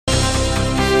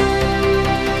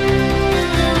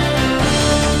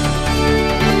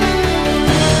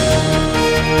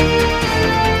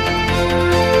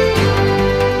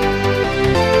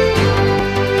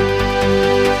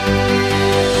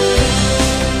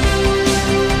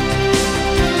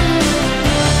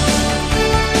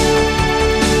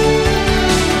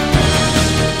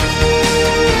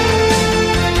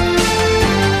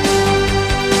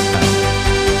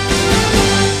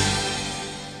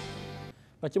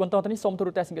បន្តទៅនេះសូមទូរ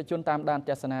ទស្សនិកជនតាមដាន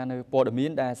ទស្សនានៅព័ត៌មា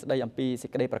នដែលស្ដីអំពីសេច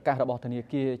ក្តីប្រកាសរបស់ធនា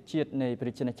គារជាតិនៃប្រ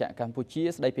ជាជាតិកម្ពុជា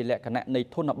ស្ដីពីលក្ខណៈនៃ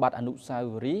ធនប័តអនុស្សា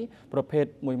វរីយ៍ប្រភេទ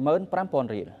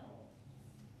 15,000 រៀល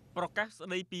ប្រកាសស្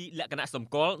ដីពីលក្ខណៈសម្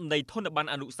គាល់នៃធនប័ត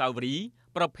អនុស្សាវរីយ៍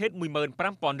ប្រភេទ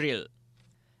 15,000 រៀល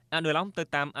អនុលោមទៅ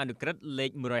តាមអនុក្រឹត្យលេ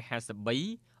ខ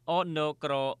153អន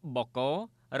ក្របក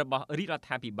របស់រាជរដ្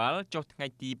ឋាភិបាលចុះថ្ងៃ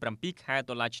ទី7ខែ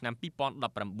តុលាឆ្នាំ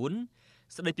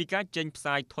2019ស្ដីពីការចេញផ្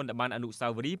សាយធនប័តអនុស្សា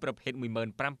វរីយ៍ប្រភេទ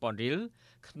 15,000 រៀល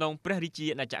ក្នុងព្រះរាជា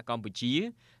ណាចក្រកម្ពុជា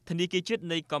ធនាគារជាតិ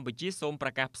នៃកម្ពុជាសូមប្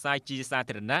រកាសផ្សាយជាសា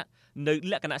ធារណៈនៅ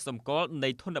លក្ខណៈសម្គាល់នៃ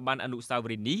ធនប័តអនុស្សាវ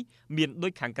រីយ៍នេះមានដូ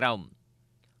ចខាងក្រោម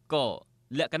ក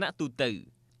លក្ខណៈទូទៅ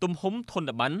ទំហំធន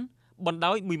ប័តបណ្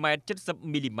ដោយ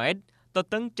 1.70 មីលីម៉ែត្រទ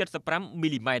ទឹង 75 មី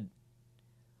លីម៉ែត្រ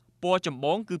ពណ៌ចម្ប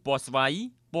ងគឺពណ៌ស្វាយ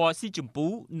ពណ៌ស៊ីជម្ពូ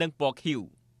និងពណ៌ខៀវ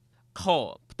ខ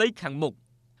ផ្ទៃខាងមុខ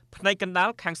ផ្នែកកណ្ដាល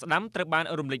ខាងស្ដាំត្រូវបាន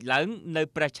រំលេចឡើងនៅ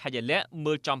ព្រះឆាយាល័ក្ខណ៍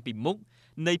មើលចំពីមុខ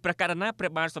នៃព្រះករុណាព្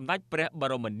រះបាទសម្ដេចព្រះប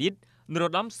រមនាថនរោ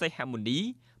ត្តមសីហមុនី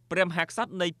ព្រះមហាក្សត្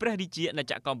រនៃព្រះរាជាណា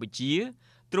ចក្រកម្ពុជា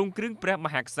ទ្រង់គ្រឿងព្រះម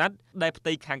ហាក្សត្រដែលផ្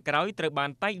ទៃខាងក្រោយត្រូវបាន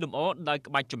តែងលម្អដោយ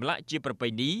ក្បាច់ចម្លាក់ជាប្រពៃ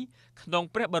ណីក្នុង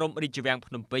ព្រះបរមរាជវាំង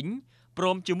ភ្នំពេញព្រ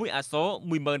មជាមួយអក្សរ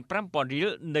 15,000 រៀល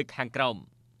នៅខាងក្រោម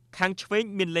ខាងឆ្វេង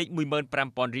មានលេខ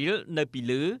 15,000 រៀលនៅពី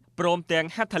លើព្រមទាំង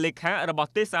ហត្ថលេខារប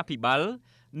ស់ទេសាភិបាល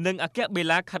និងអគ្គបេ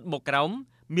ឡាខិតមកក្រោម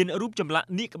មានរូបចម្លាក់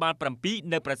នាគក្បាល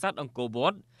7នៅប្រាសាទអង្គរវ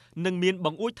ត្តនិងមានប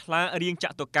ង្អួចថ្លារាងច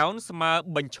តុកោណស្មើ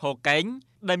បញ្ឈរកែង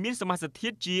ដែលមានសមាសធា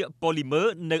តុជាប៉ូលីមើ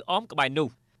នៅអមក្បែរនោះ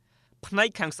ផ្នែក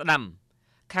ខាងស្ដាំ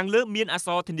ខាងលើមានអក្ស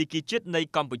រធនាគារជាតិនៃ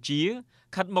កម្ពុជា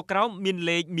ខិតមកក្រោមមាន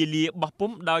លេខមាលាបោះពុ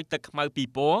ម្ពដោយទឹកខ្មៅ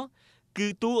2ពណ៌គឺ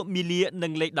តួមាលានិ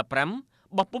ងលេខ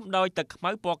15បោះពុម្ពដោយទឹកខ្មៅ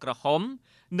ពណ៌ក្រហម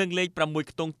និងលេខ6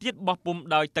ខ្ទង់ទៀតបោះពុម្ព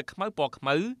ដោយទឹកខ្មៅពណ៌ខ្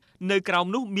មៅនៅក្រោម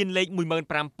នោះមានលេខ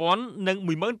 15,000 និង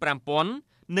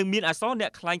 15,000 និងមានអក្សរអ្ន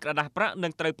កខ្លែងក្រដាសប្រាក់នឹ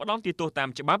ងត្រូវផ្ដន់ទោសតាម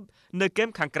ច្បាប់នៅគែម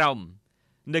ខាងក្រោម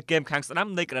នៅគែមខាងស្ដាំ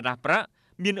នៃក្រដាសប្រាក់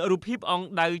មានរូបភាពអង្គ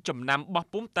ដៅចំណាំបោះ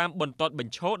ពុម្ពតាមបន្ទាត់ប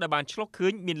ញ្ឈរដែលបានឆ្លុះឃើ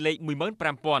ញមានលេខ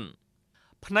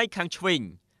 15,000 ផ្នែកខាងឆ្វេង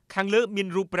ខាងលើមាន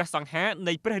រូបព្រះសង្ហា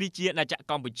នៃព្រះរាជាណាចក្រ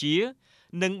កម្ពុជា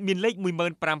និងមានលេខ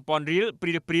 15,000 រៀលព្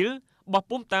រាលបោះ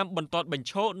ពុម្ពតាមបន្ទាត់បញ្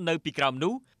ឈរនៅពីក្រោម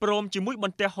នោះព្រមជាមួយប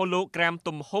ន្ទះហូឡូក្រាម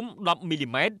ទំហំ10មីលី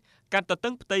ម៉ែត្រកាត់ទទឹ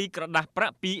ងផ្ទៃក្រដាសប្រា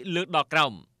ក់ពីលើដល់ក្រោ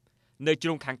មនៅជ្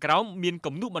រុងខាងក្រោមមាន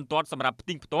គំនូសបន្ទាត់សម្រាប់ផ្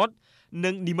ទៀងផ្ទាត់និ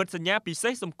ងនិមិត្តសញ្ញាពិសេ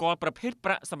សសម្គាល់ប្រភេទប្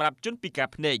រាក់សម្រាប់ជនពិការ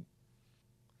ភ្នែក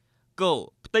គ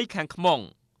ផ្ទៃខាងខ្មុង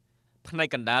ផ្នែក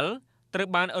កណ្ដាលត្រូវ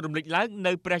បានរំលេចឡើង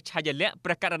នៅព្រះឆាយាល័ក្ខណ៍ព្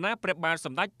រះករុណាព្រះបាទស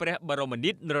ម្ដេចព្រះបរម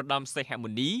នាថនរោត្តមសីហមុ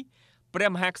នីព្រះ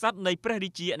មហាក្សត្រនៃព្រះរា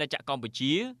ជាណាចក្រកម្ពុ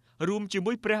ជារួមជា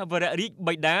មួយព្រះវររាជ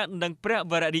បិតានិងព្រះ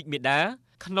វររាជមាតា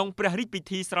ក្នុងព្រះរាជពិ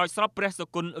ធីស្រោចស្រពព្រះសុ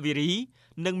គន្ធវារី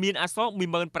និងមានអក្សរ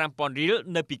 15,000 រៀល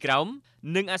នៅពីក្រោម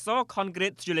និងអក្សរ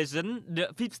Congratulations the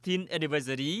 15th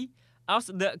anniversary of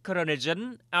the coronation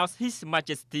of His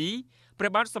Majesty ព្រះ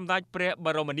បាទសម្ដេចព្រះប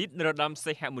រមនាថនរោត្តម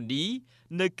សីហមុនី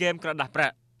នៅគែមក្រដាសប្រា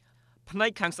ក់ផ្នែក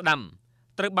ខាងស្ដាំ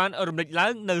ត្រូវបានរំលេចឡើ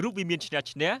ងនៅរូបវិមានឈ្នះ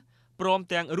ឈ្នះព្រម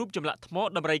ទាំងរូបចម្លាក់ថ្ម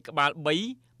ដំរីក្បាល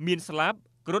3មានស្លាប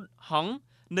គ្រុឌហង្ស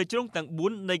នៅជ្រុងទាំង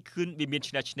4នៃខឿនវិមាន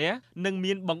ឈ្នះឈ្នះនិង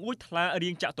មានបង្អួចថ្លារា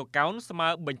ងចតុកោណស្មើ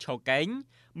បញ្ឈរកែង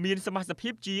មានសមាសភា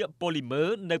ពជាប៉ូលីមើ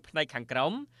នៅផ្នែកខាងក្រោ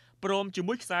មព្រមជា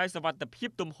មួយខ្សែសវត្ថិភាព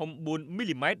ទំហំ4មី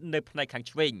លីម៉ែត្រនៅផ្នែកខាង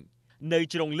ឆ្វេងនៅ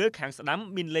ជ្រុងលើខាងស្ដាំ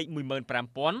មានលេខ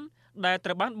 15,000 ដែលត្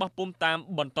រូវបានបោះពុម្ពតាម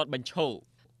បន្ទាត់បញ្ឈរ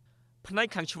ផ្នែក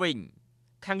ខាងឆ្វេង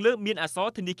ខាងលើមានអក្សរ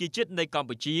ធនាគារជាតិនៃកម្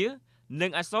ពុជានិ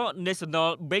ងអក្សរ National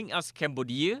Bank of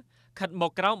Cambodia ខិតម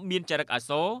កក្រោមមានចរិតអក្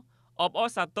សរអបអរ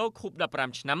សាទរខួប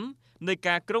15ឆ្នាំនៃ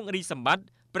ការគ្រងរាជ្យសម្បត្តិ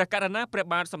ព្រះករុណាព្រះ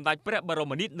បាទសម្ដេចព្រះបរ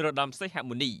មនាថនរោត្តមសីហ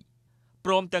មុនី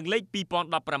ព្រមទាំងលេខ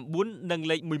 2019 និង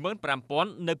លេខ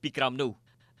 15,000 នៅពីក្រោមនោះ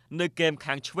នៅគែម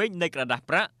ខាងឆ្វេងនៃក្រដាស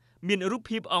ប្រាក់មានរូប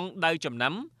ភាពអង្គដៅចំ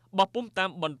ណាំបោះពុម្ពតាម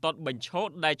បន្ទាត់បញ្ឈរ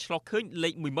ដែលឆ្លុះឃើញលេ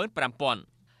ខ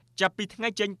 15,000 ចាប់ពីថ្ងៃ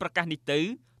ចេញប្រកាសនេះទៅ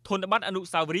ធនប័តអនុ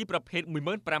ស្សាវរីយ៍ប្រភេទ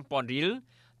 15,000 រៀល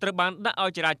ត្រូវបានដាក់ឲ្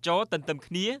យចរាចរណ៍ទន្ទឹម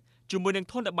គ្នាជាមួយនឹង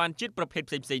ធនប័តជាតិប្រភេទ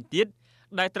ផ្សេងៗទៀត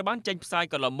ដែលត្រូវបានចេញផ្សាយ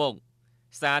កន្លងមក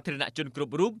សាធារណជនគ្រ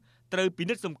ប់រូបត្រូវពិ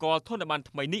និត្យសម្គាល់ធនប័ត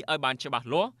ថ្មីនេះឲ្យបានច្បាស់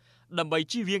លាស់ដើម្បី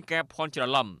ជៀសវាងការភ័ន្តច្រ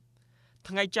ឡំ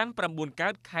ថ្ងៃច័ន្ទ9កើ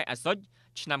តខែអាសត់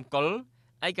ឆ្នាំកុរ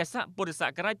ឯកសារពុរស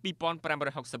ករាជ2563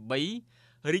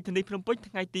រាជធានីភ្នំពេញ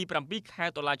ថ្ងៃទី7ខែ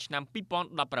តុលាឆ្នាំ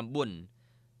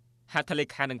2019ហត្ថលេ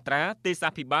ខានឹងត្រាទេសា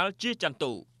ភិបាលជាចន្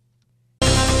ទោ